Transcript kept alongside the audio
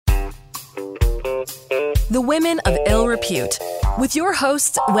The Women of Ill Repute, with your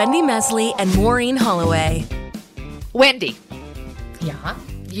hosts, Wendy Mesley and Maureen Holloway. Wendy. Yeah?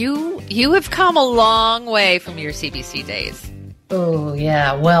 You have come a long way from your CBC days. Oh,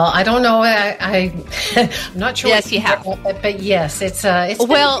 yeah. Well, I don't know. I'm not sure. Yes, you have. But yes, it's been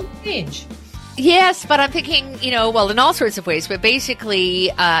a change. Yes, but I'm thinking, in all sorts of ways. But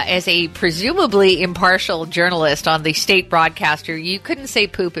basically, as a presumably impartial journalist on the state broadcaster, you couldn't say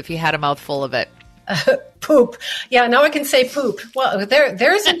poop if you had a mouthful of it. Poop. Yeah, now I can say poop. Well,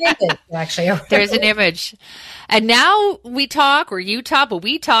 there's an image, actually. There's an image. And now we talk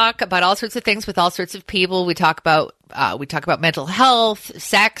about all sorts of things with all sorts of people. We talk about mental health,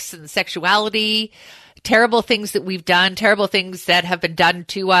 sex and sexuality, terrible things that we've done, terrible things that have been done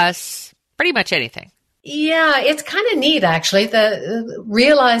to us, pretty much anything. Yeah, it's kind of neat, actually,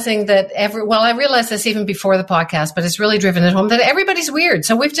 realizing that I realized this even before the podcast, but it's really driven it home that everybody's weird.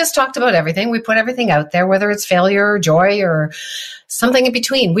 So we've just talked about everything. We put everything out there, whether it's failure or joy or something in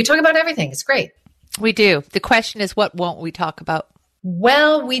between. We talk about everything. It's great. We do. The question is, what won't we talk about?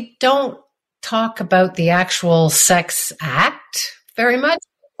 Well, we don't talk about the actual sex act very much.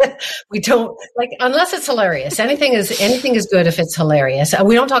 We don't unless it's hilarious. Anything is good if it's hilarious.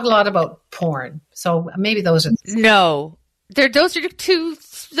 We don't talk a lot about porn. So maybe those are no. Those are two.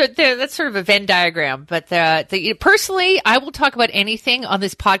 That's sort of a Venn diagram. But personally, I will talk about anything on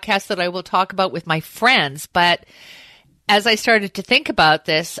this podcast that I will talk about with my friends. But as I started to think about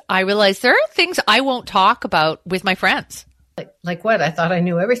this, I realized there are things I won't talk about with my friends. Like what? I thought I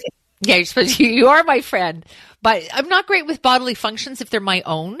knew everything. Yeah, you're supposed you are my friend, but I'm not great with bodily functions if they're my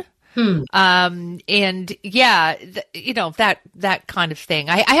own. And yeah, that kind of thing.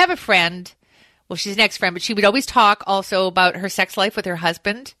 I have a friend. Well, she's an ex-friend, but she would always talk also about her sex life with her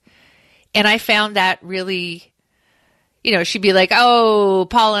husband. And I found that really, she'd be like, oh,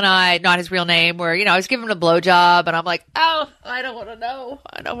 Paul and I, not his real name, where, I was giving him a blowjob and I'm like, oh, I don't want to know.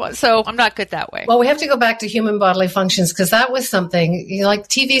 So I'm not good that way. Well, we have to go back to human bodily functions because that was something,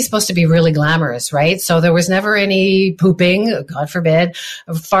 TV is supposed to be really glamorous, right? So there was never any pooping, God forbid,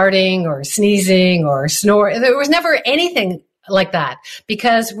 farting or sneezing or snoring. There was never anything like that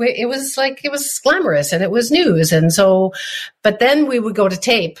because it was glamorous and it was news. And so, but then we would go to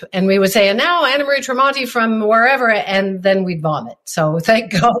tape and we would say, and now Anna Marie Tremonti from wherever, and then we'd vomit. So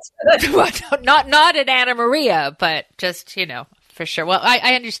thank God. not at Anna Maria, but just, for sure. Well,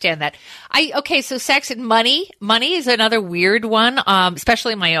 I understand that. So sex and money. Money is another weird one,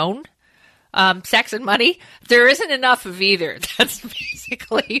 especially my own. Sex and money. There isn't enough of either. That's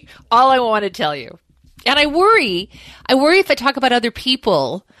basically all I want to tell you. And I worry if I talk about other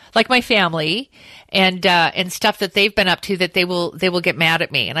people, like my family and stuff that they've been up to, that they will get mad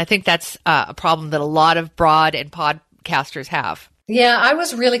at me. And I think that's a problem that a lot of broad and podcasters have. Yeah, I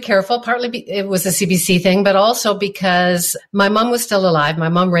was really careful. Partly it was a CBC thing, but also because my mom was still alive. My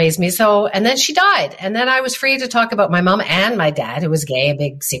mom raised me. And then she died. And then I was free to talk about my mom and my dad, who was gay, a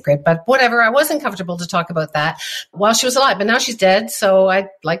big secret, but whatever. I wasn't comfortable to talk about that while she was alive, but now she's dead. So I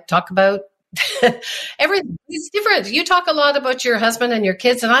talk about everything. It's different. You talk a lot about your husband and your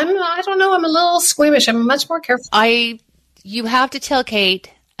kids, and I don't know, I'm a little squeamish. I'm much more careful. You have to tell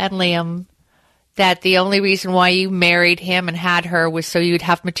Kate and Liam that the only reason why you married him and had her was so you'd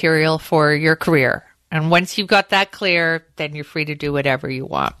have material for your career. And once you've got that clear, then you're free to do whatever you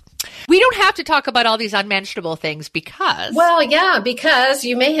want. We don't have to talk about all these unmentionable things because... Well, yeah, because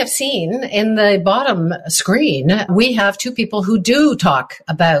you may have seen in the bottom screen, we have two people who do talk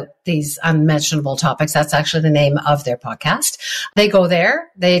about these unmentionable topics. That's actually the name of their podcast. They go there.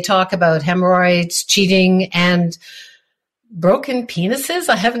 They talk about hemorrhoids, cheating, and broken penises.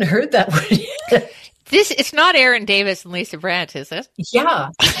 I haven't heard that word yet. It's not Aaron Davis and Lisa Brandt, is it? Yeah.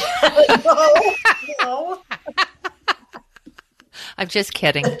 No. I'm just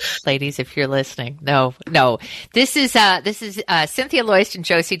kidding, ladies, if you're listening. No. This is Cynthia Loyst and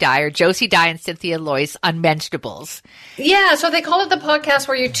Josie Dye, or Josie Dye and Cynthia Loyst, Unmentionables. Yeah, so they call it the podcast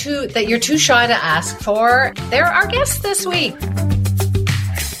where you're too shy to ask for. They're our guests this week.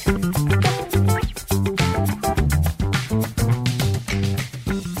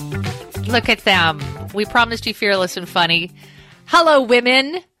 Look at them. We promised you fearless and funny. Hello,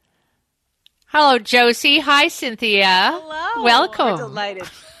 women. Hello, Josie. Hi, Cynthia. Hello. Welcome. We're delighted.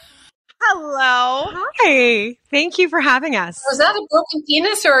 Hello. Hi. Thank you for having us. Was that a broken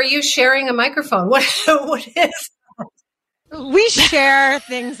penis, or are you sharing a microphone? What is? We share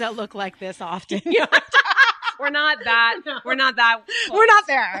things that look like this often. We're not that. We're not that. We're not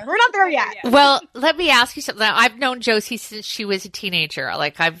there. We're not there yet. Well, let me ask you something. I've known Josie since she was a teenager.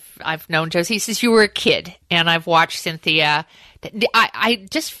 Like I've known Josie since you were a kid, and I've watched Cynthia. I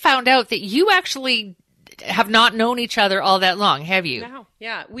just found out that you actually have not known each other all that long, have you? No.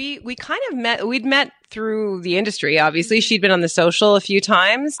 Yeah, we kind of met. We'd met through the industry. Obviously, she'd been on the social a few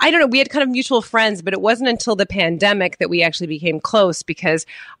times. I don't know. We had kind of mutual friends, but it wasn't until the pandemic that we actually became close because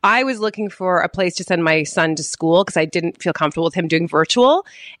I was looking for a place to send my son to school because I didn't feel comfortable with him doing virtual,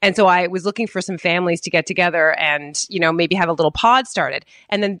 and so I was looking for some families to get together and maybe have a little pod started.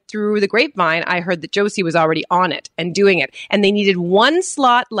 And then through the grapevine, I heard that Josie was already on it and doing it, and they needed one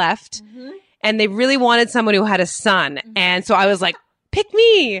slot left. Mm-hmm. And they really wanted someone who had a son. And so I was like, pick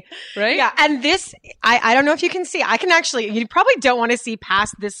me, right? Yeah, and this, I don't know if you can see. I can actually, you probably don't want to see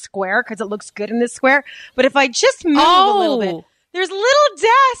past this square because it looks good in this square. But if I just move a little bit, there's little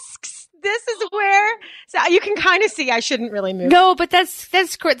desks. This is where, so you can kind of see I shouldn't really move. No, but that's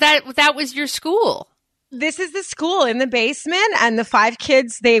that was your school. This is the school in the basement, and the 5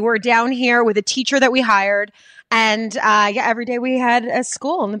 kids, they were down here with a teacher that we hired. And every day we had a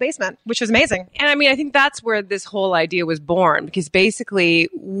school in the basement, which was amazing. And I mean, I think that's where this whole idea was born because basically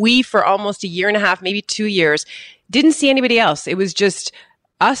we, for almost a year and a half, maybe 2 years, didn't see anybody else. It was just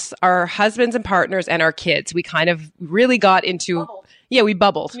us, our husbands and partners, and our kids. We kind of really got into... we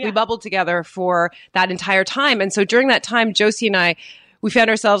bubbled. Yeah. We bubbled together for that entire time. And so during that time, Josie and I, we found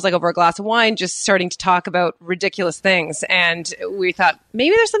ourselves like over a glass of wine, just starting to talk about ridiculous things. And we thought,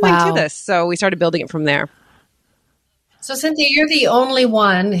 maybe there's something to this. So we started building it from there. So, Cynthia, you're the only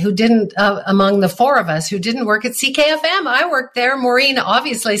one who didn't, among the 4 of us, who didn't work at CKFM. I worked there. Maureen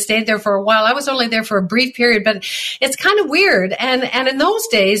obviously stayed there for a while. I was only there for a brief period, but it's kind of weird. And in those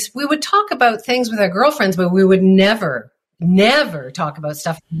days, we would talk about things with our girlfriends, but we would never talk about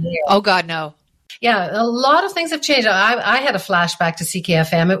stuff in there. Oh, God, no. Yeah, a lot of things have changed. I had a flashback to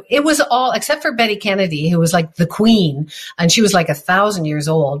CKFM. It was all, except for Betty Kennedy, who was like the queen, and she was like 1,000 years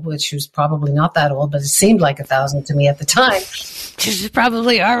old, which was probably not that old, but it seemed like 1,000 to me at the time. She's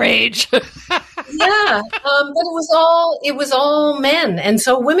probably our age. Yeah, but it was all men, and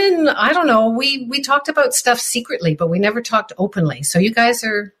so women. I don't know. We talked about stuff secretly, but we never talked openly. So you guys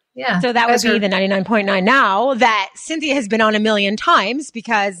are. Yeah. So that would be the 99.9 now that Cynthia has been on a million times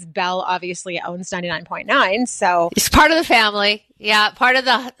because Belle obviously owns 99.9. So it's part of the family. Yeah. Part of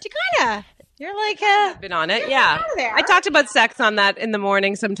the. You're like been on it. Yeah. I talked about sex on that in the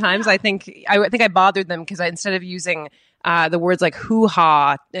morning sometimes. Yeah. I think I bothered them because instead of using the words like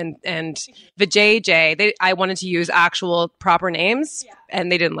hoo-ha and vajayjay, I wanted to use actual proper names and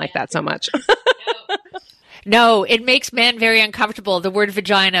they didn't like that so much. No, it makes men very uncomfortable. The word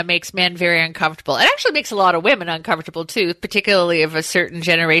vagina makes men very uncomfortable. It actually makes a lot of women uncomfortable too, particularly of a certain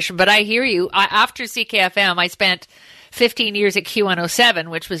generation. But I hear you. After CKFM, I spent 15 years at Q107,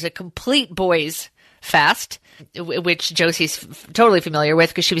 which was a complete boys fest, which Josie's totally familiar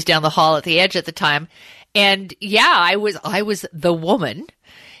with because she was down the hall at the Edge at the time. And yeah, I was the woman.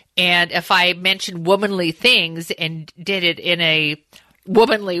 And if I mentioned womanly things and did it in a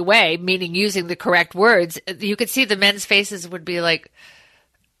womanly way, meaning using the correct words, you could see the men's faces would be like,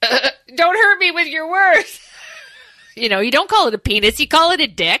 don't hurt me with your words. You don't call it a penis, you call it a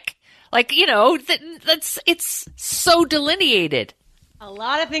dick. Like, it's so delineated. A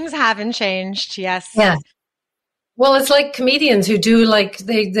lot of things haven't changed. Yes. Yeah. Well, it's like comedians who do like,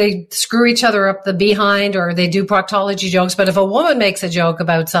 they screw each other up the behind or they do proctology jokes. But if a woman makes a joke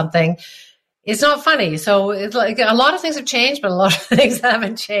about something, it's not funny. So it's like a lot of things have changed, but a lot of things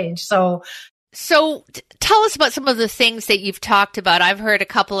haven't changed. So tell us about some of the things that you've talked about. I've heard a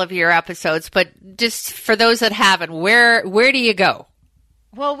couple of your episodes, but just for those that haven't, where do you go?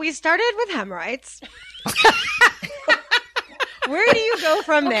 Well, we started with hemorrhoids. Where do you go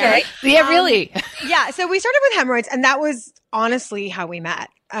from there? Yeah, really. Yeah. So we started with hemorrhoids, and that was honestly how we met.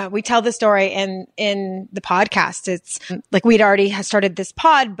 We tell the story in the podcast. It's like we'd already started this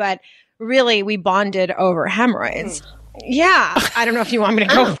pod, but really, we bonded over hemorrhoids. Yeah. I don't know if you want me to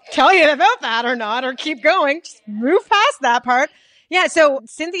go tell you about that or not, or keep going. Just move past that part. Yeah. So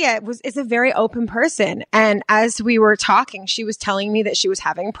Cynthia is a very open person. And as we were talking, she was telling me that she was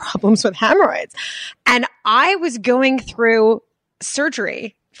having problems with hemorrhoids. And I was going through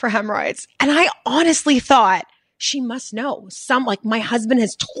surgery for hemorrhoids. And I honestly thought, she must know. My husband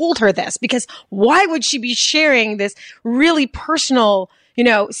has told her this because why would she be sharing this really personal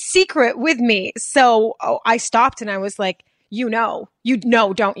secret with me? So I stopped and I was like, don't you?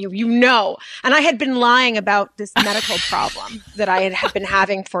 And I had been lying about this medical problem that I had been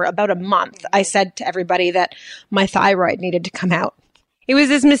having for about a month. I said to everybody that my thyroid needed to come out. It was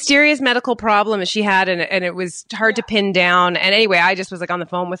this mysterious medical problem that she had, and it was hard to pin down. And anyway, I just was like on the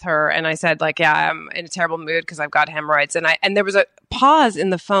phone with her, and I said like, yeah, I'm in a terrible mood because I've got hemorrhoids. And there was a pause on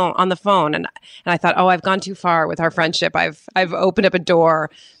the phone, and I thought, oh, I've gone too far with our friendship. I've opened up a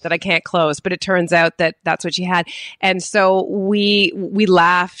door that I can't close. But it turns out that that's what she had, and so we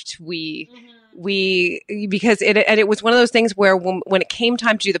laughed. Because it was one of those things where when it came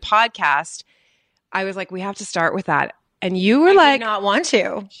time to do the podcast, I was like, we have to start with that. And you were I did not want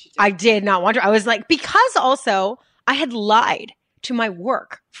to. I did not want to. I was like, because also I had lied to my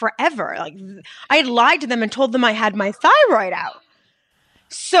work forever. Like I had lied to them and told them I had my thyroid out.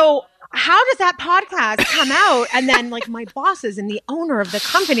 So how does that podcast come out? And then like my bosses and the owner of the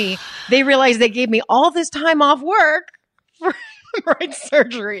company, they realized they gave me all this time off work for hemorrhoid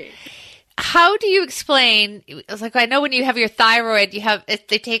surgery. How do you explain? It's like, I know when you have your thyroid,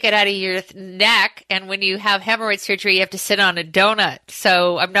 they take it out of your neck, and when you have hemorrhoid surgery, you have to sit on a donut.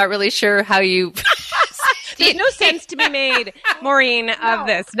 So I'm not really sure how you. There's no sense to be made, Maureen, of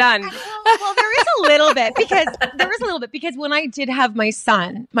this. None. Well, there is a little bit because when I did have my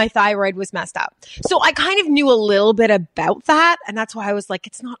son, my thyroid was messed up. So I kind of knew a little bit about that, and that's why I was like,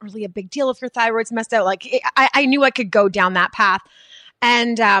 it's not really a big deal if your thyroid's messed up. Like I knew I could go down that path.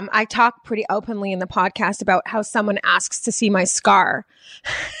 And I talk pretty openly in the podcast about how someone asks to see my scar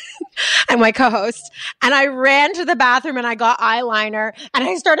and my co-host. And I ran to the bathroom and I got eyeliner and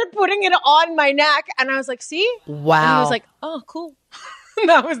I started putting it on my neck. And I was like, see? Wow. And I was like, oh, cool.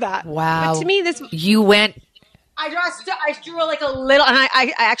 That was that. Wow. But to me, you went. I drew like a little, and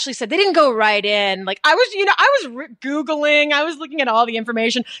I actually said they didn't go right in. Like I was Googling, I was looking at all the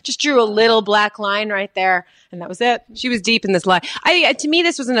information, just drew a little black line right there, and that was it. She was deep in this lie. To me,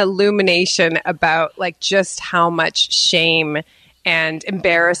 this was an illumination about like just how much shame and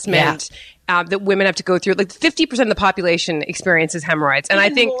embarrassment that women have to go through. Like 50% of the population experiences hemorrhoids, and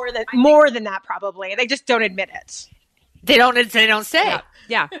even I think more than that probably. They just don't admit it. They don't say.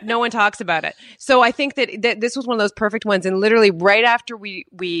 Yeah, no one talks about it. So I think that this was one of those perfect ones. And literally right after we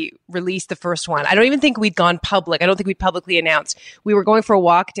released the first one, I don't even think we'd gone public. I don't think we'd publicly announced. We were going for a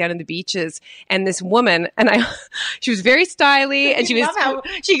walk down in the beaches, and this woman, she was very stylish,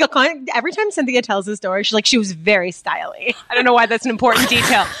 and every time Cynthia tells the story, she was very stylish. I don't know why that's an important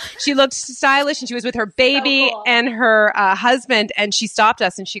detail. She looked stylish, and she was with her baby and her husband, and she stopped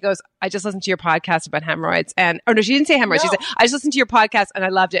us, and she goes, I just listened to your podcast about hemorrhoids. No, she didn't say hemorrhoids. No. She said, I just listened to your podcast and I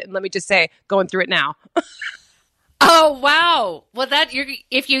loved it. And let me just say, going through it now. Oh, wow. Well,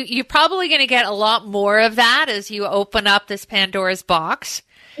 you're probably going to get a lot more of that as you open up this Pandora's box.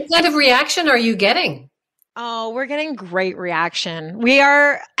 What kind of reaction are you getting? Oh, we're getting great reaction.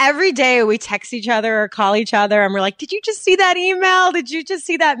 Every day we text each other or call each other and we're like, did you just see that email? Did you just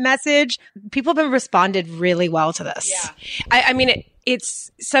see that message? People have responded really well to this. Yeah. I mean,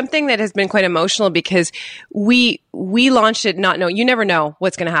 it's something that has been quite emotional because we launched it you never know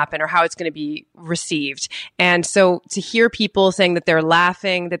what's going to happen or how it's going to be received. And so to hear people saying that they're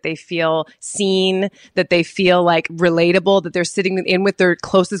laughing, that they feel seen, that they feel like relatable, that they're sitting in with their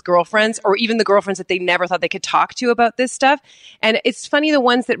closest girlfriends or even the girlfriends that they never thought they could talk to about this stuff. And it's funny, the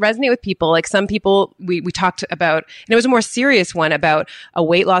ones that resonate with people, like some people we talked about, and it was a more serious one about a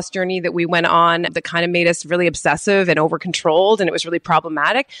weight loss journey that we went on that kind of made us really obsessive and over controlled. And it was really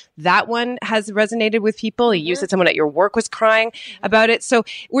problematic. That one has resonated with people. You said someone at your work was crying about it. So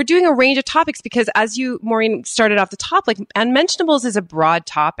we're doing a range of topics because as you, Maureen, started off the top, like Unmentionables is a broad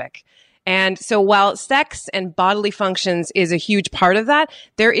topic. And so while sex and bodily functions is a huge part of that,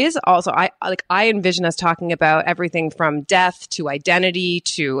 there is also, I envision us talking about everything from death to identity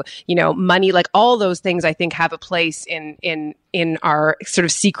to, money, like all those things I think have a place in our sort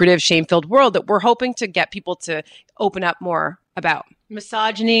of secretive, shame-filled world that we're hoping to get people to open up more about.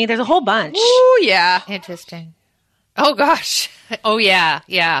 Misogyny, there's a whole bunch. Ooh, yeah. Interesting. Oh, gosh. Oh, yeah.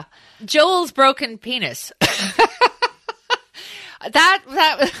 Yeah. Joel's broken penis.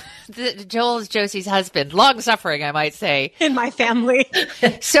 Joel is Josie's husband. Long suffering, I might say. In my family.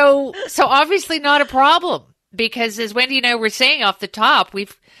 So obviously not a problem because as Wendy and I were saying off the top,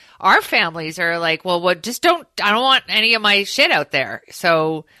 our families are like, well, I don't want any of my shit out there.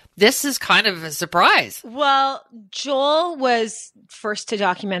 So this is kind of a surprise. Well, Joel was first to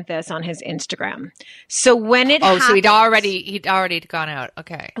document this on his Instagram. So when it happened, so he'd already gone out.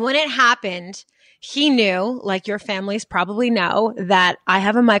 Okay. When it happened, he knew, like your families probably know, that I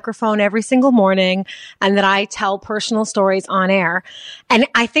have a microphone every single morning and that I tell personal stories on air. And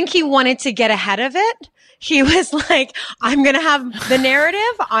I think he wanted to get ahead of it. he was like, I'm going to have the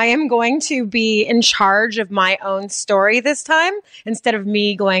narrative. I am going to be in charge of my own story this time instead of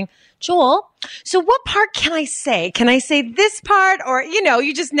me going, Joel, so what part can I say? Can I say this part? Or,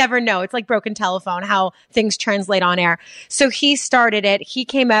 you just never know. It's like broken telephone, how things translate on air. So he started it. He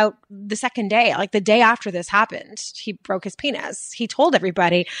came out the second day, like the day after this happened. He broke his penis. He told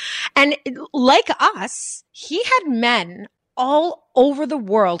everybody. And like us, he had men all over the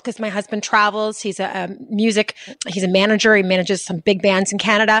world because my husband travels. He's a manager. He manages some big bands in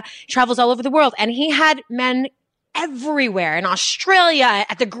Canada. He travels all over the world. And he had men everywhere in Australia,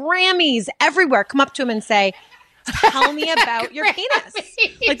 at the Grammys, everywhere, come up to him and say, tell me about your penis.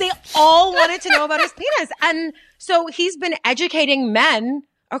 Like they all wanted to know about his penis. And so he's been educating men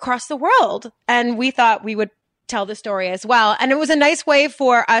across the world. And we thought we would tell the story as well. And it was a nice way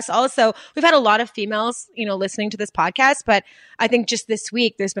for us also. We've had a lot of females, listening to this podcast, but I think just this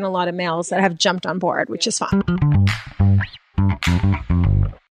week, there's been a lot of males that have jumped on board, which is fun.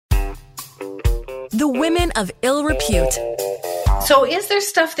 The women of ill repute. So is there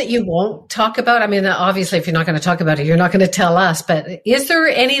stuff that you won't talk about? I mean, obviously, if you're not going to talk about it, you're not going to tell us, but is there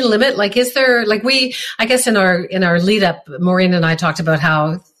any limit? Like, is there, like I guess in our lead up, Maureen and I talked about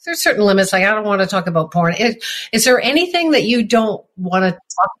how there's certain limits. Like, I don't want to talk about porn. Is there anything that you don't want to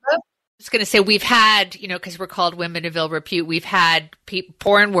talk about? I was going to say we've had, because we're called women of ill repute, we've had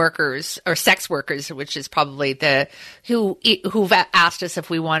porn workers or sex workers, which is probably who've asked us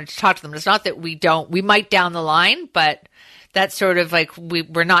if we wanted to talk to them. It's not that we we might down the line, but that's sort of like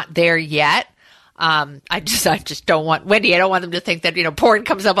we're not there yet. I just don't want, Wendy, I don't want them to think that, porn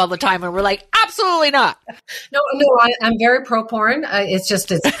comes up all the time and we're like, absolutely not. No, I'm very pro porn. It's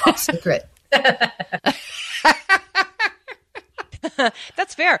top secret.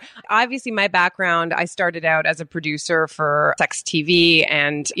 That's fair. Obviously, my background, I started out as a producer for sex TV,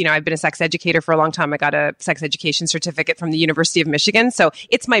 and I've been a sex educator for a long time. I got a sex education certificate from the University of Michigan, so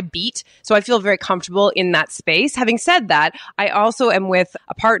it's my beat. So I feel very comfortable in that space. Having said that, I also am with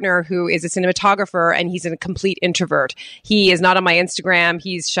a partner who is a cinematographer, and he's a complete introvert. He is not on my Instagram.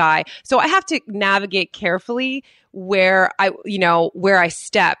 He's shy. So I have to navigate carefully where I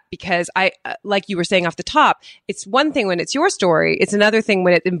step, because I, like you were saying off the top, it's one thing when it's your story. It's another thing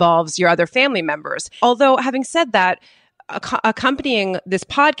when it involves your other family members. Although having said that, accompanying this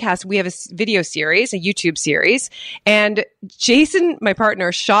podcast, we have a video series, a YouTube series, and Jason, my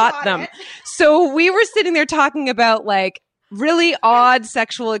partner, shot them. So we were sitting there talking about like really odd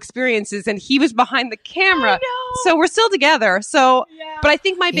sexual experiences, and he was behind the camera. So we're still together. So, but I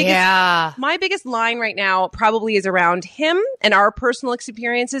think my biggest line right now probably is around him and our personal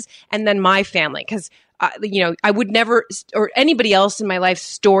experiences, and then my family, because I would never, or anybody else in my life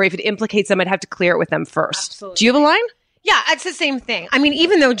story, if it implicates them, I'd have to clear it with them first. Absolutely. Do you have a line? Yeah, it's the same thing. I mean,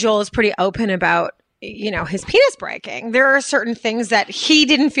 even though Joel is pretty open about his penis breaking, there are certain things that he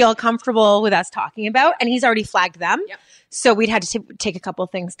didn't feel comfortable with us talking about, and he's already flagged them. Yep. So we'd had to take a couple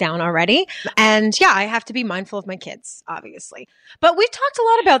of things down already. And I have to be mindful of my kids, obviously. But we've talked a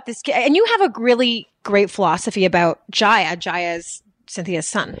lot about this, and you have a really great philosophy about Jaya. Jaya's Cynthia's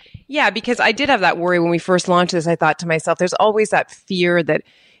son. Yeah, because I did have that worry when we first launched this. I thought to myself, there's always that fear that,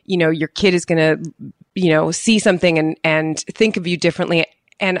 your kid is going to, see something and think of you differently.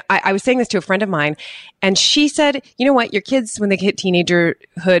 And I was saying this to a friend of mine, and she said, you know what, your kids, when they hit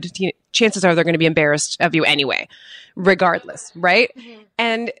teenagerhood, chances are they're going to be embarrassed of you anyway, regardless, right? Mm-hmm.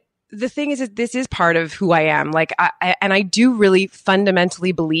 And the thing is that this is part of who I am. Like, I do really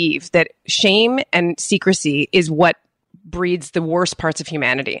fundamentally believe that shame and secrecy is what breeds the worst parts of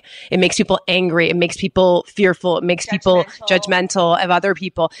humanity. It makes people angry. It makes people fearful. It makes people judgmental of other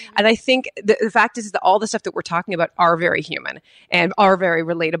people. Mm-hmm. And I think the fact is that all the stuff that we're talking about are very human and are very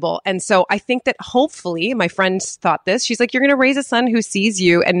relatable. And so I think that hopefully, my friend thought this, she's like, you're going to raise a son who sees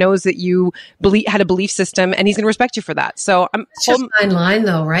you and knows that you had a belief system, and he's going to respect you for that. So it's just fine line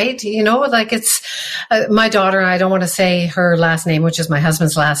though, right? Like it's my daughter, I don't want to say her last name, which is my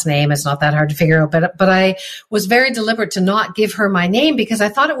husband's last name. It's not that hard to figure out, but I was very deliberate to not give her my name, because I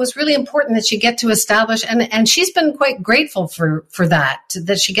thought it was really important that she get to establish, and she's been quite grateful for that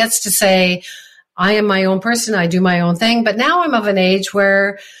she gets to say, I am my own person, I do my own thing. But now I'm of an age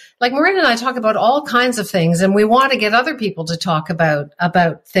where, like, Maureen and I talk about all kinds of things, and we want to get other people to talk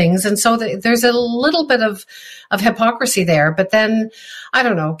about things. And so there's a little bit of hypocrisy there. But then, I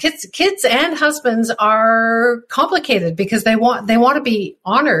don't know, kids and husbands are complicated because they want to be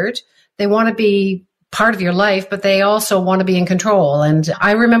honored. They want to be part of your life, but they also want to be in control. And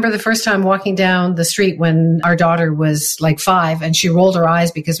I remember the first time walking down the street when our daughter was like 5 and she rolled her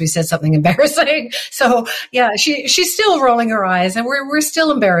eyes because we said something embarrassing. So yeah, she's still rolling her eyes and we're still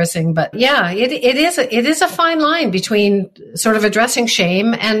embarrassing. But yeah, it is a fine line between sort of addressing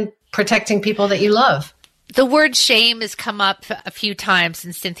shame and protecting people that you love. The word shame has come up a few times,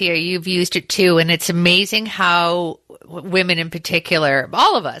 and Cynthia, you've used it too. And it's amazing how women in particular,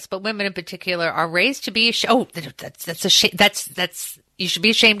 all of us, but women in particular, are raised to be that's a shame. That's you should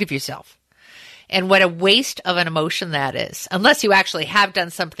be ashamed of yourself. And what a waste of an emotion that is, unless you actually have done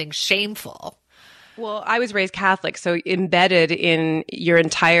something shameful. Well, I was raised Catholic, so embedded in your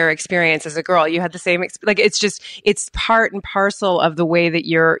entire experience as a girl, you had the same, it's part and parcel of the way that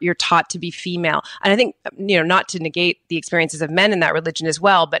you're taught to be female. And I think, not to negate the experiences of men in that religion as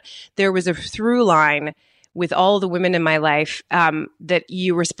well, but there was a through line with all the women in my life, that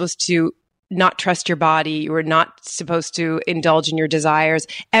you were supposed to not trust your body. You were not supposed to indulge in your desires.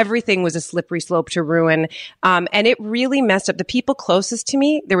 Everything was a slippery slope to ruin. And it really messed up the people closest to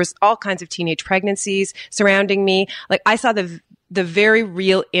me. There was all kinds of teenage pregnancies surrounding me. Like I saw the very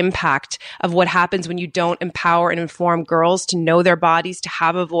real impact of what happens when you don't empower and inform girls to know their bodies, to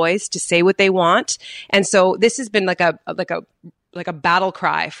have a voice, to say what they want. And so this has been like a battle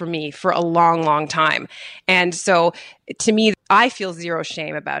cry for me for a long, long time. And so to me, I feel zero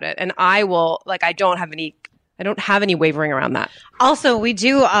shame about it. And I don't have any wavering around that. Also, we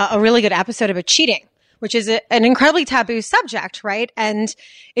do a really good episode about cheating, which is an incredibly taboo subject, right? And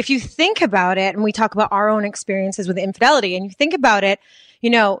if you think about it, and we talk about our own experiences with infidelity, and you think about it,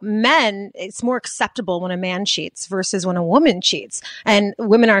 men, it's more acceptable when a man cheats versus when a woman cheats. And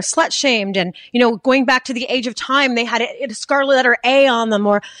women are slut shamed. And, going back to the age of time, they had a scarlet letter A on them,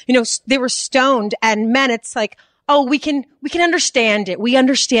 or, they were stoned. And men, it's like, oh, we can understand it. We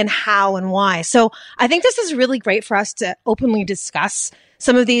understand how and why. So I think this is really great for us to openly discuss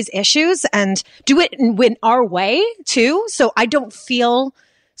some of these issues and do it in our way too. So I don't feel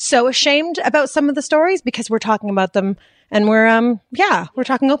so ashamed about some of the stories because we're talking about them and we're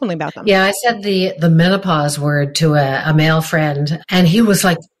talking openly about them. Yeah, I said the menopause word to a male friend and he was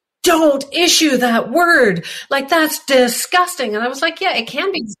like, don't issue that word. Like, that's disgusting. And I was like, yeah, it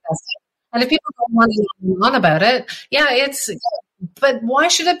can be disgusting. And if people don't want to go on about it, but why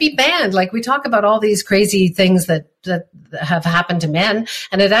should it be banned? Like, we talk about all these crazy things that have happened to men,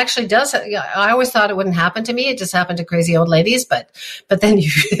 and it actually does. I always thought it wouldn't happen to me. It just happened to crazy old ladies. But then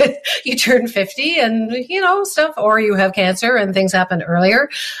you turn 50 and, stuff, or you have cancer and things happen earlier.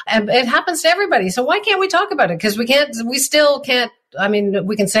 And it happens to everybody. So why can't we talk about it? Because we still can't. I mean,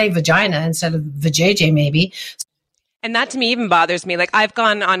 we can say vagina instead of vajayjay maybe. And that to me even bothers me. Like, I've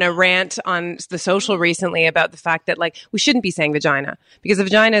gone on a rant on the social recently about the fact that, like, we shouldn't be saying vagina because the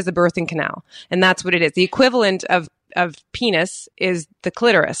vagina is a birthing canal. And that's what it is. The equivalent of penis is the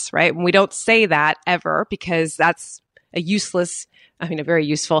clitoris, right? And we don't say that ever because that's a very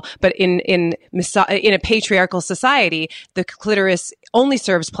useful, but in a patriarchal society, the clitoris only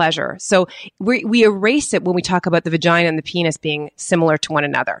serves pleasure. So we erase it when we talk about the vagina and the penis being similar to one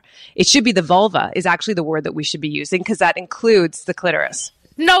another. It should be the vulva is actually the word that we should be using because that includes the clitoris.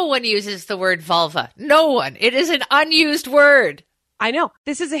 No one uses the word vulva. No one. It is an unused word. I know.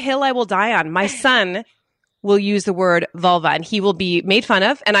 This is a hill I will die on. My son will use the word vulva and he will be made fun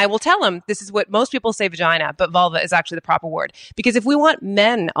of. And I will tell him this is what most people say vagina, but vulva is actually the proper word. Because if we want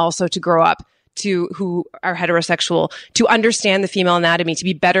men also to grow up who are heterosexual, to understand the female anatomy, to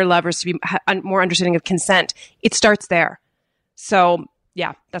be better lovers, to be more understanding of consent, it starts there. So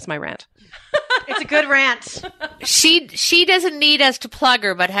yeah, that's my rant. It's a good rant. She doesn't need us to plug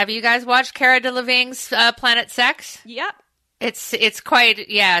her, but have you guys watched Cara Delevingne's Planet Sex? Yep. It's quite,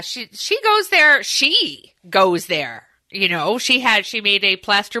 yeah, she goes there. She goes there. She made a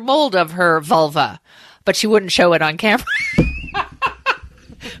plaster mold of her vulva, but she wouldn't show it on camera.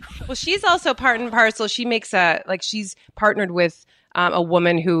 Well, she's also part and parcel. She makes she's partnered with a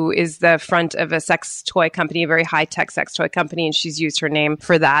woman who is the front of a sex toy company, a very high-tech sex toy company, and she's used her name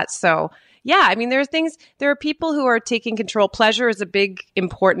for that. So yeah, I mean, there are people who are taking control. Pleasure is a big,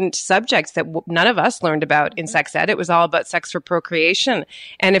 important subject that none of us learned about in sex ed. It was all about sex for procreation.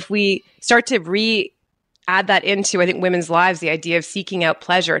 And if we start to add that into, I think, women's lives, the idea of seeking out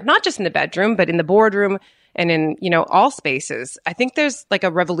pleasure, not just in the bedroom, but in the boardroom, and in, all spaces. I think there's like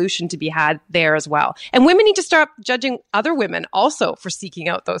a revolution to be had there as well. And women need to start judging other women also for seeking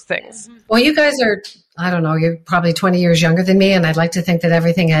out those things. Well, you guys are, I don't know, you're probably 20 years younger than me, and I'd like to think that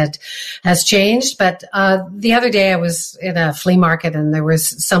everything has changed. But the other day I was in a flea market, and there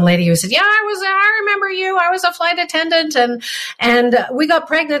was some lady who said, I remember you. I was a flight attendant, and we got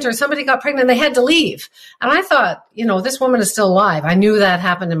pregnant, or somebody got pregnant, and they had to leave. And I thought, this woman is still alive. I knew that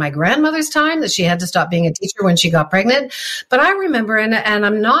happened in my grandmother's time, that she had to stop being a teacher when she got pregnant. But I remember, and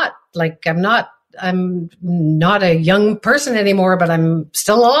I'm not a young person anymore, but I'm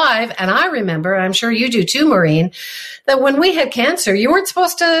still alive. And I remember, and I'm sure you do too, Maureen, that when we had cancer, you weren't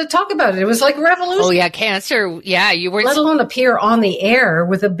supposed to talk about it. It was like a revolution. Oh yeah, cancer. Yeah, you weren't. Let alone appear on the air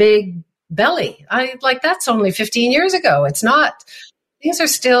with a big belly. That's only 15 years ago. It's not. Things are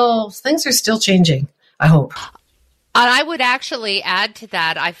still changing, I hope. And I would actually add to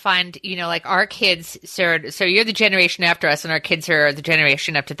that. I find, like our kids, so you're the generation after us, and our kids are the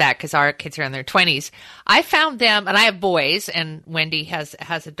generation after that, because our kids are in their 20s. I found them, and I have boys, and Wendy has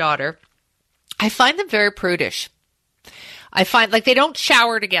a daughter. I find them very prudish. I find they don't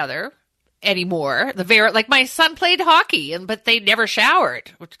shower together anymore. Like my son played hockey, but they never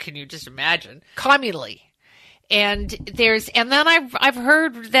showered. Which can you just imagine? Communally. And then I've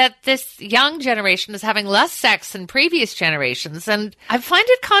heard that this young generation is having less sex than previous generations. And I find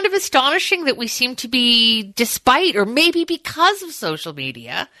it kind of astonishing that we seem to be, despite, or maybe because of social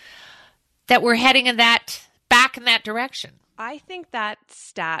media, that we're heading back in that direction. I think that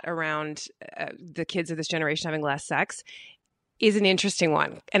stat around the kids of this generation having less sex is an interesting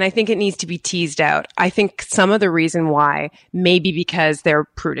one. And I think it needs to be teased out. I think some of the reason why may be because they're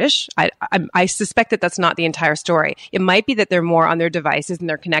prudish. I suspect that that's not the entire story. It might be that they're more on their devices and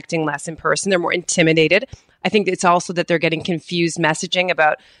they're connecting less in person. They're more intimidated. I think it's also that they're getting confused messaging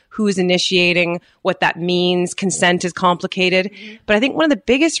about who's initiating, what that means. Consent is complicated. Mm-hmm. But I think one of the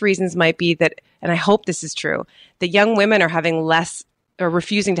biggest reasons might be that, and I hope this is true, that young women are having less or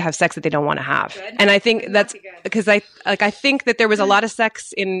refusing to have sex that they don't want to have. Good. And I think that's because I think that there was a lot of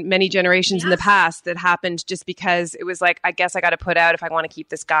sex in many generations in the past that happened just because it was like, I guess I got to put out if I want to keep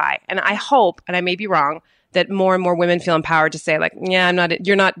this guy. And I hope, and I may be wrong, that more and more women feel empowered to say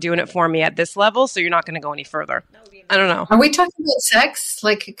you're not doing it for me at this level, so you're not going to go any further. I don't know. Are we talking about sex?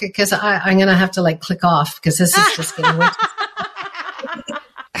 Because I'm going to have to click off, because this is just getting way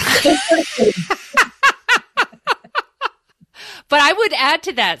too But I would add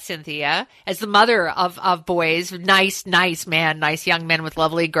to that, Cynthia, as the mother of boys, nice young men with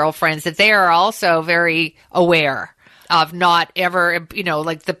lovely girlfriends, that they are also very aware of not ever,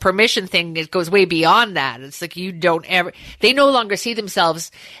 the permission thing, it goes way beyond that. It's like they no longer see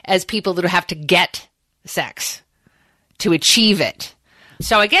themselves as people that have to get sex to achieve it.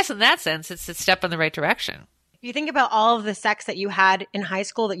 So I guess in that sense, it's a step in the right direction. You think about all of the sex that you had in high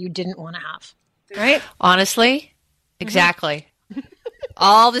school that you didn't want to have, right? Honestly, exactly.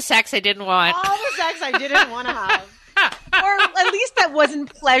 All the sex I didn't want. All the sex I didn't want to have. Or at least that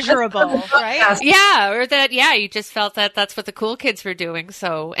wasn't pleasurable, right? Yeah, or that, you just felt that that's what the cool kids were doing,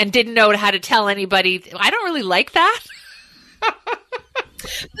 and didn't know how to tell anybody. I don't really like that.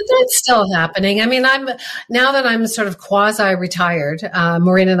 But that's still happening. I mean, now that I'm sort of quasi-retired,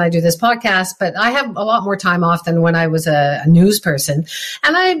 Maureen and I do this podcast, but I have a lot more time off than when I was a news person.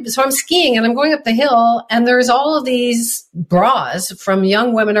 And so I'm skiing and I'm going up the hill, and there's all of these bras from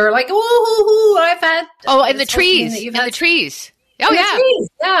young women who are like, ooh, I've had. Oh, in the trees. Oh, yeah.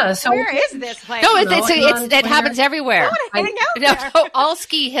 Yeah. So where is this place? No, it happens everywhere. I want to hang out there. All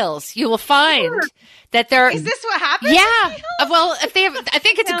ski hills. You will find that there. Is this what happens? Yeah. Well, if they have, I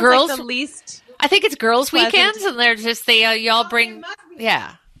think it's girls. Like the least. I think it's girls' weekends, and they're just y'all bring.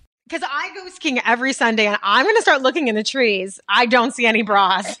 Yeah. Because I go skiing every Sunday, and I'm going to start looking in the trees. I don't see any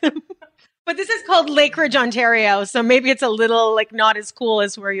bras. But this is called Lake Ridge, Ontario, so maybe it's a little not as cool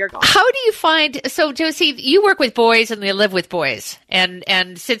as where you're going. How do you find? So, Josie, you work with boys and they live with boys, and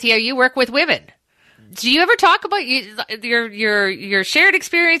Cynthia, you work with women. Do you ever talk about your shared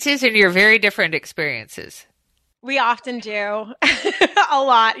experiences and your very different experiences? We often do. A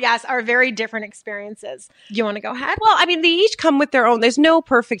lot, yes, our very different experiences. Do you want to go ahead? Well, I mean, they each come with their own. There's no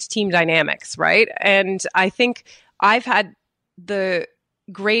perfect team dynamics, right? And I think I've had the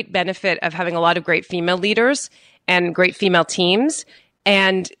great benefit of having a lot of great female leaders and great female teams.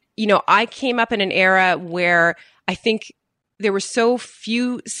 And, I came up in an era where I think there were so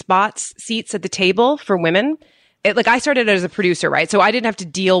few seats at the table for women. I started as a producer, right? So I didn't have to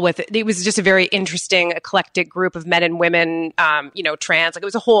deal with it. It was just a very interesting, eclectic group of men and women, trans. It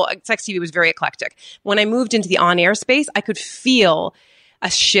was a whole, sex TV was very eclectic. When I moved into the on-air space, I could feel a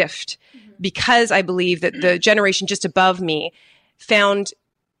shift because I believe that the generation just above me found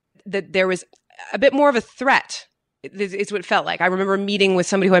that there was a bit more of a threat. It's what it felt like. I remember meeting with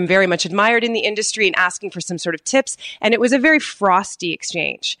somebody who I'm very much admired in the industry and asking for some sort of tips. And it was a very frosty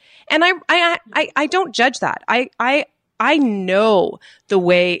exchange. And I don't judge that. I know the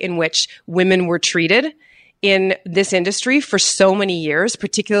way in which women were treated in this industry for so many years,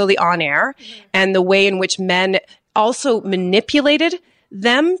 particularly on air, and the way in which men also manipulated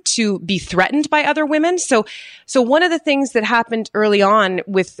them to be threatened by other women. So one of the things that happened early on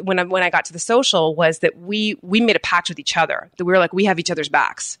with when I got to The Social was that we made a pact with each other, that we were like, we have each other's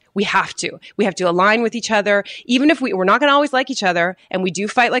backs. We have to align with each other, even if we're not going to always like each other, and we do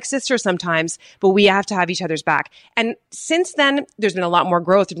fight like sisters sometimes, but we have to have each other's back. And since then, there's been a lot more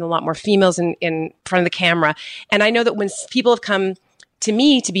growth. There's been a lot more females in front of the camera. And I know that when people have come to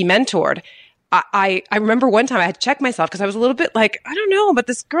me to be mentored, I remember one time I had to check myself because I was a little bit like, I don't know, but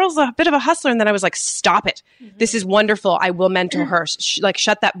this girl's a bit of a hustler. And then I was like, stop it. This is wonderful. I will mentor her.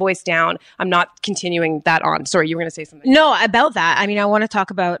 Shut that voice down. I'm not continuing that on. Sorry, you were going to say something. No, about that. I mean, I want to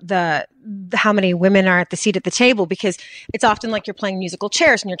talk about how many women are at the seat at the table, because it's often like you're playing musical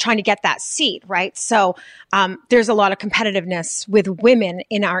chairs and you're trying to get that seat, right? So there's a lot of competitiveness with women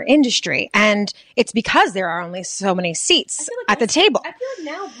in our industry, and it's because there are only so many seats at the table. I feel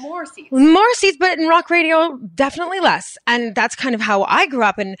like now more seats. More seats, but in rock radio, definitely less. And that's kind of how I grew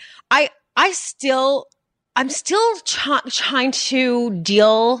up. And I'm still trying to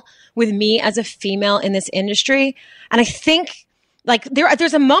deal with me as a female in this industry. And I think like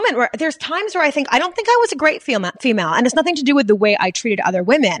there's a moment where there's times where I don't think I was a great female, and it's nothing to do with the way I treated other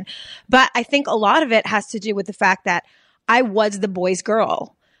women. But I think a lot of it has to do with the fact that I was the boys'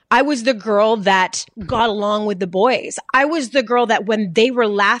 girl. I was the girl that got along with the boys. I was the girl that when they were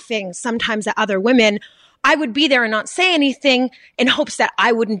laughing sometimes at other women, I would be there and not say anything in hopes that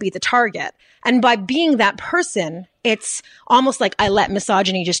I wouldn't be the target. And by being that person, it's almost like I let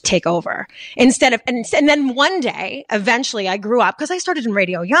misogyny just take over and then one day, eventually I grew up because I started in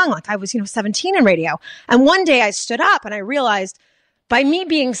radio young, like I was, 17 in radio. And one day I stood up and I realized by me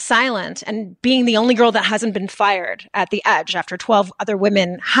being silent and being the only girl that hasn't been fired at the Edge after 12 other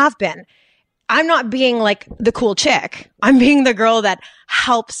women have been, I'm not being like the cool chick. I'm being the girl that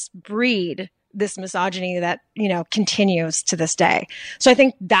helps breed this misogyny that, continues to this day. So I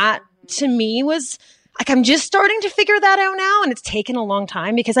think that to me was like, I'm just starting to figure that out now. And it's taken a long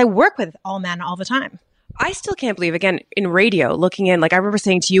time because I work with all men all the time. I still can't believe, again, in radio, looking in, like I remember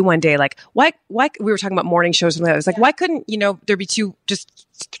saying to you one day, like, why we were talking about morning shows and I was like, why couldn't, there be just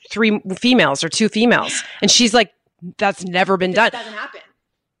 3 females or 2 females? And she's like, that's never been done. Doesn't happen.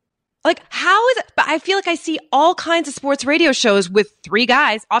 Like, how is it? But I feel like I see all kinds of sports radio shows with 3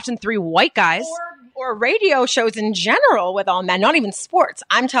 guys, often 3 white guys. Or radio shows in general with all men, not even sports.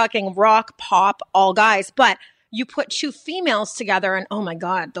 I'm talking rock, pop, all guys. But you put 2 females together and oh my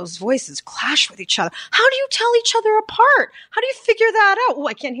God, those voices clash with each other. How do you tell each other apart? How do you figure that out? Oh,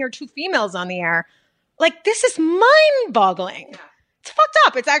 I can't hear 2 females on the air. Like, this is mind-boggling. Yeah. It's fucked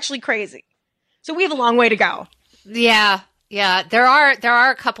up. It's actually crazy. So we have a long way to go. Yeah. Yeah, there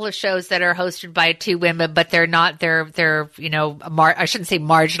are a couple of shows that are hosted by 2 women, but they're I shouldn't say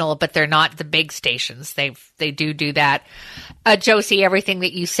marginal, but they're not the big stations. They do that. Josie, everything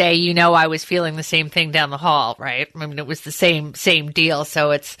that you say, I was feeling the same thing down the hall, right? I mean, it was the same deal.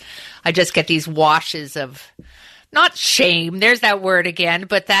 So I just get these washes of not shame. There's that word again,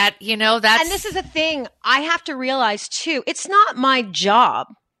 but that's. And this is a thing I have to realize too. It's not my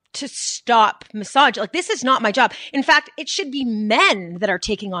job to stop misogyny. Like, this is not my job. In fact, it should be men that are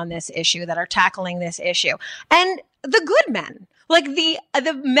taking on this issue, that are tackling this issue. And the good men, like the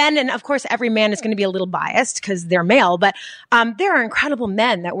men, and of course every man is going to be a little biased because they're male, but there are incredible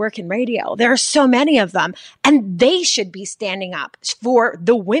men that work in radio. There are so many of them, and they should be standing up for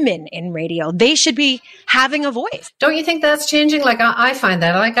the women in radio. They should be having a voice. Don't you think that's changing? Like, I find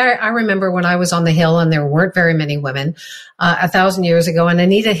that, like, I remember when I was on the Hill and there weren't very many women 1,000 years ago, and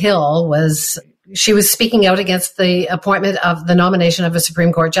Anita Hill she was speaking out against the appointment of the nomination of a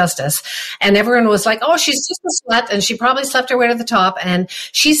Supreme Court justice. And everyone was like, oh, she's just a slut and she probably slept her way to the top. And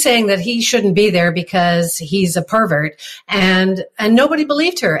she's saying that he shouldn't be there because he's a pervert. And nobody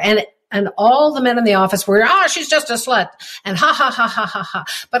believed her. And all the men in the office were, she's just a slut. And ha, ha, ha, ha, ha, ha.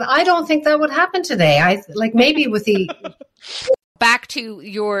 But I don't think that would happen today. Maybe with the... Back to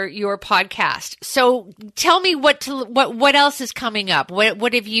your podcast. So tell me what else is coming up?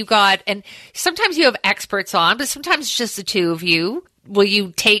 What have you got? And sometimes you have experts on, but sometimes it's just the 2 of you. Will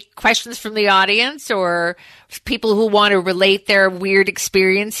you take questions from the audience or people who want to relate their weird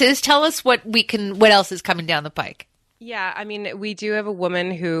experiences? Tell us what else is coming down the pike. Yeah, I mean, we do have a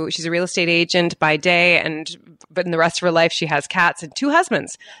woman she's a real estate agent by day, but in the rest of her life, she has cats and 2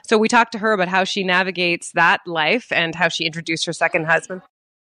 husbands. So we talked to her about how she navigates that life and how she introduced her second husband.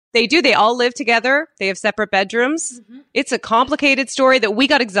 They do. They all live together. They have separate bedrooms. Mm-hmm. It's a complicated story that we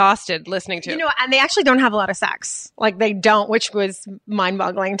got exhausted listening to. And they actually don't have a lot of sex. Like they don't, which was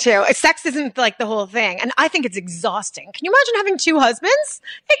mind-boggling too. Sex isn't like the whole thing. And I think it's exhausting. Can you imagine having 2 husbands?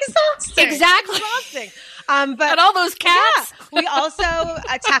 Exhausting. Exactly. Exhausting. But and all those cats. Yeah. We also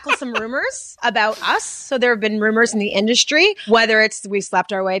tackle some rumors about us. So there have been rumors in the industry, whether it's we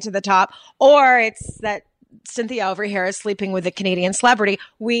slept our way to the top or it's that Cynthia over here is sleeping with a Canadian celebrity.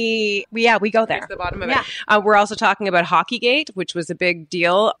 We go there. It's the bottom of it. We're also talking about Hockeygate, which was a big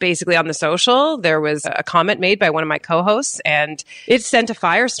deal. Basically on the social, there was a comment made by one of my co-hosts and it sent a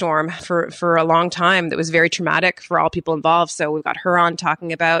firestorm for a long time that was very traumatic for all people involved. So we've got her on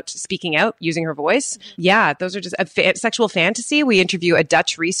talking about speaking out, using her voice. Yeah, those are just sexual fantasy. We interview a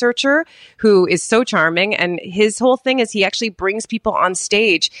Dutch researcher who is so charming. And his whole thing is he actually brings people on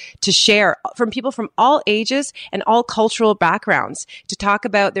stage to share from people from all ages and all cultural backgrounds to talk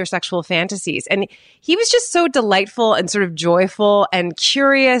about their sexual fantasies. And he was just so delightful and sort of joyful and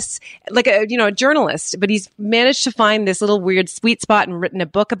curious, like a journalist, but he's managed to find this little weird sweet spot and written a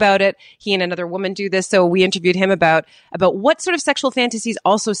book about it. He and another woman do this. So we interviewed him about what sort of sexual fantasies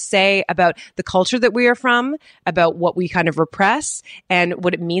also say about the culture that we are from, about what we kind of repress and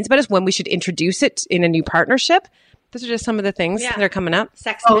what it means about us when we should introduce it in a new partnership. Those are just some of the things that are coming up.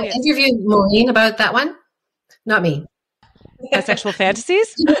 Interviewed Maureen about that one. Not me. Sexual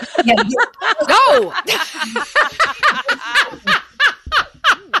fantasies? Yeah. No.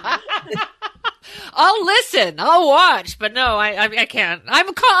 I'll listen. I'll watch, but no, I can't.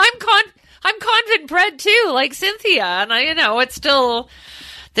 I'm convent bred too, like Cynthia, and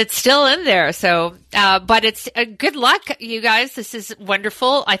it's still in there. So, but it's good luck, you guys. This is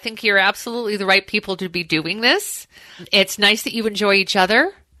wonderful. I think you're absolutely the right people to be doing this. It's nice that you enjoy each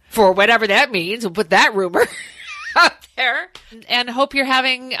other. For whatever that means, we'll put that rumor out there, and hope you're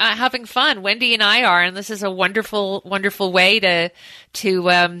having fun. Wendy and I are, and this is a wonderful, wonderful way to.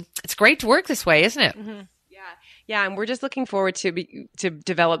 It's great to work this way, isn't it? Mm-hmm. Yeah, and we're just looking forward to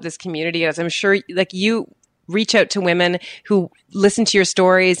develop this community. As I'm sure, like you reach out to women who listen to your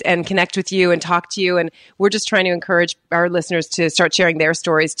stories and connect with you and talk to you, and we're just trying to encourage our listeners to start sharing their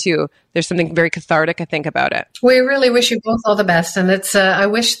stories too. There's something very cathartic, I think, about it. We really wish you both all the best, and it's. I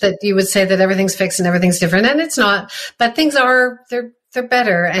wish that you would say that everything's fixed and everything's different, and it's not. But things are they're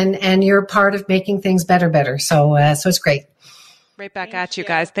better, and you're part of making things better. So it's great. Right back at you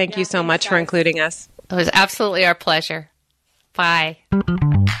guys. Thank you so much for including us. It was absolutely our pleasure. Bye.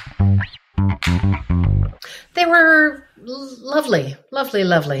 They were lovely.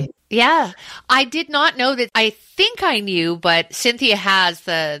 Yeah. I did not know that. I think I knew, but Cynthia has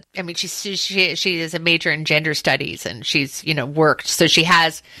she is a major in gender studies and she's, worked. So she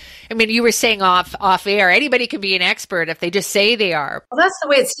has, you were saying off air, anybody can be an expert if they just say they are. Well, that's the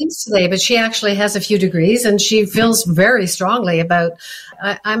way it seems today, but she actually has a few degrees and she feels very strongly about,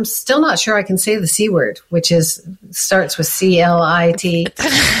 I'm still not sure I can say the C word, which starts with CLIT.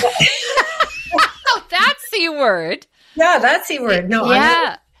 That's the word. Yeah, that's the word. No,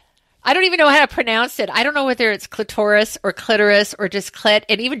 yeah. I don't even know how to pronounce it. I don't know whether it's clitoris or just clit.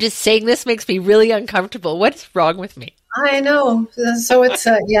 And even just saying this makes me really uncomfortable. What's wrong with me? I know. So it's,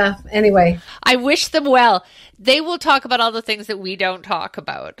 anyway. I wish them well. They will talk about all the things that we don't talk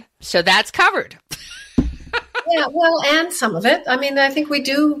about. So that's covered. Yeah, well, and some of it. I think we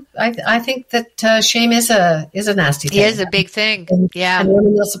do. I think that shame is a nasty thing. It is a big thing. And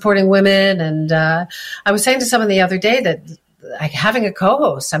women not supporting women. And I was saying to someone the other day that having a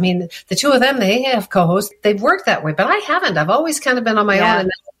co-host, the two of them, they have co-hosts. They've worked that way, but I haven't. I've always kind of been on my own.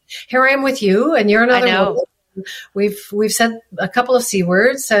 And here I am with you, and you're another woman. We've said a couple of C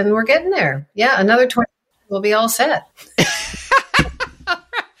words, and we're getting there. Yeah, another 20 we'll be all set.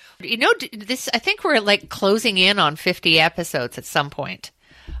 This, I think we're like closing in on 50 episodes at some point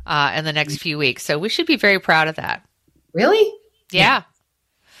in the next few weeks. So we should be very proud of that. Really? Yeah.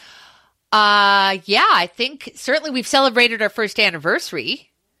 I think certainly we've celebrated our first anniversary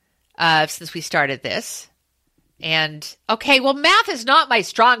since we started this. And okay, well, math is not my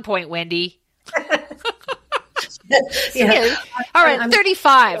strong point, Wendy. Yeah. All right,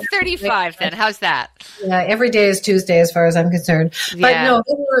 35 then. How's that? Yeah, every day is Tuesday as far as I'm concerned. But no,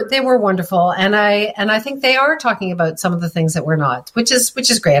 they were wonderful. And I think they are talking about some of the things that we're not, which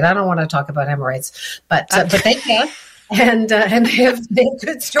is great. I don't want to talk about hemorrhoids, but they can. And they have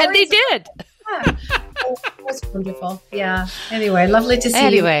good stories. And they did. Yeah. That's wonderful. Yeah. Anyway, lovely to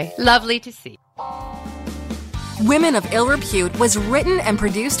see you. Lovely to see. Women of Ill Repute was written and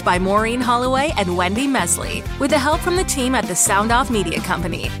produced by Maureen Holloway and Wendy Mesley, with the help from the team at the Sound Off Media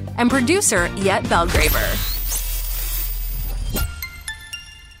Company, and producer Yet Belgraver.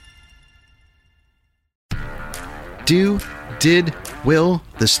 Do, Did, Will,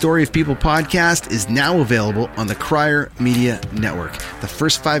 the Story of People podcast is now available on the Crier Media Network. The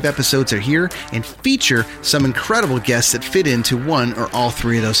first 5 episodes are here and feature some incredible guests that fit into one or all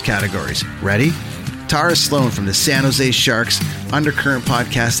 3 of those categories. Ready? Tara Sloan from the San Jose Sharks Undercurrent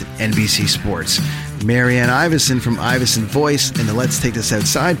podcast at NBC Sports. Marianne Iveson from Iveson Voice and the Let's Take This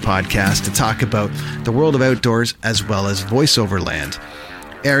Outside podcast to talk about the world of outdoors as well as voiceover land.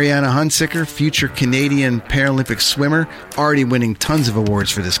 Ariana Hunsicker, future Canadian Paralympic swimmer, already winning tons of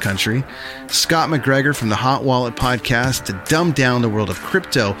awards for this country. Scott McGregor from the Hot Wallet podcast to dumb down the world of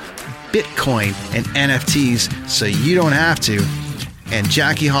crypto, Bitcoin, and NFTs so you don't have to. And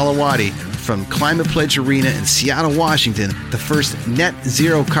Jackie Holowati from Climate Pledge Arena in Seattle, Washington, the first net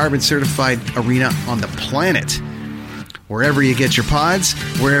zero carbon certified arena on the planet. Wherever you get your pods,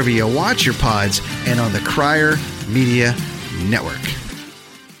 wherever you watch your pods, and on the Crier Media Network.